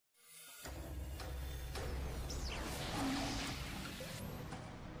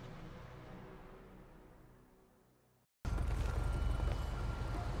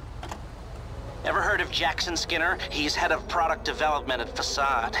Ever heard of Jackson Skinner? He's head of product development at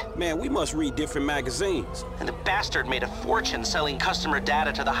Facade. Man, we must read different magazines. And the bastard made a fortune selling customer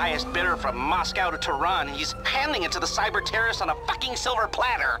data to the highest bidder from Moscow to Tehran. He's handing it to the cyber terrorists on a fucking silver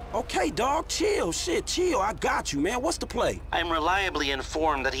platter. Okay, dog, chill. Shit, chill. I got you, man. What's the play? I'm reliably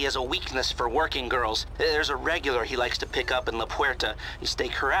informed that he has a weakness for working girls. There's a regular he likes to pick up in La Puerta. You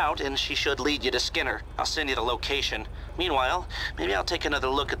stake her out, and she should lead you to Skinner. I'll send you the location. Meanwhile, maybe I'll take another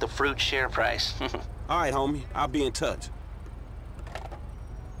look at the fruit share price. All right, homie. I'll be in touch.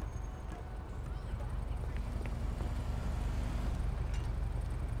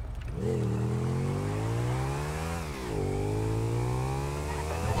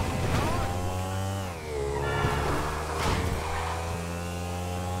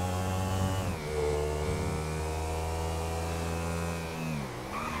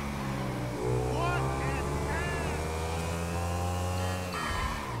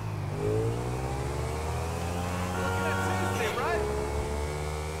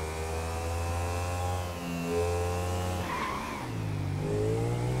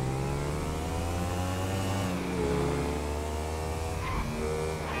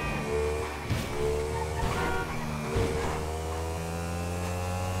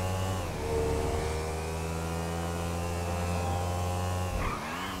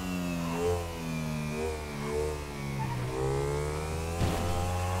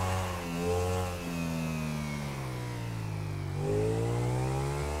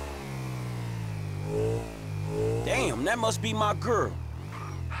 Damn, that must be my girl.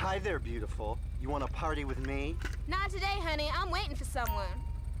 Hi there, beautiful. You want to party with me? Not today, honey. I'm waiting for someone.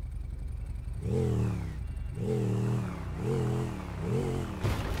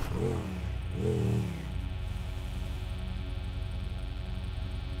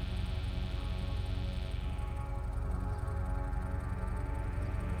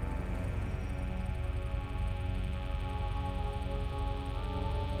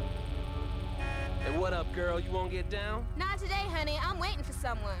 Hey, what up, girl? You won't get down? Not today, honey. I'm waiting for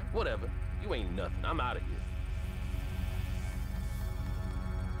someone. Whatever. You ain't nothing. I'm out of here.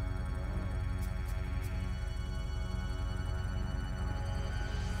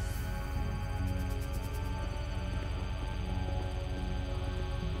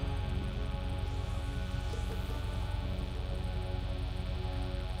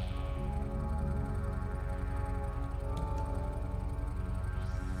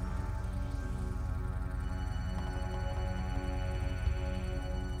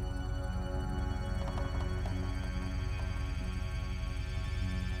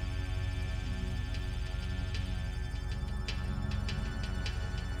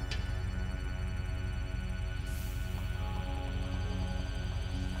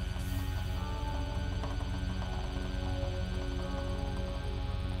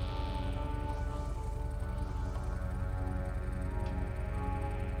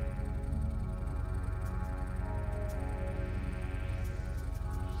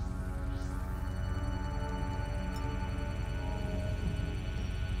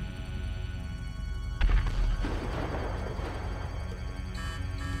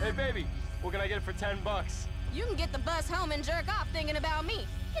 Hey, baby, what can I get for 10 bucks? You can get the bus home and jerk off thinking about me.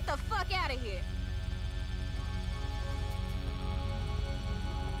 Get the fuck out of here.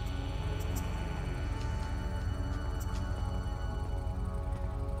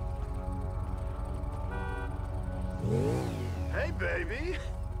 Hey, baby.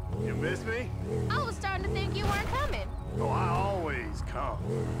 You miss me? I was starting to think you weren't coming. Oh, I always come.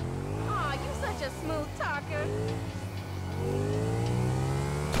 Aw, you such a smooth talker.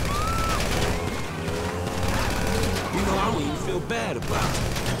 You know, I don't even feel bad about it.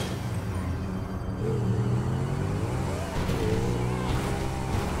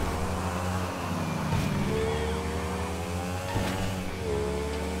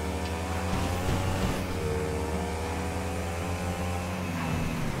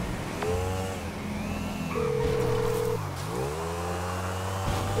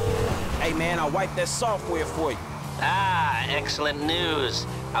 Hey, man, I'll wipe that software for you. Ah, excellent news.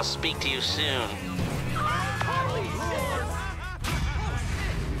 I'll speak to you soon.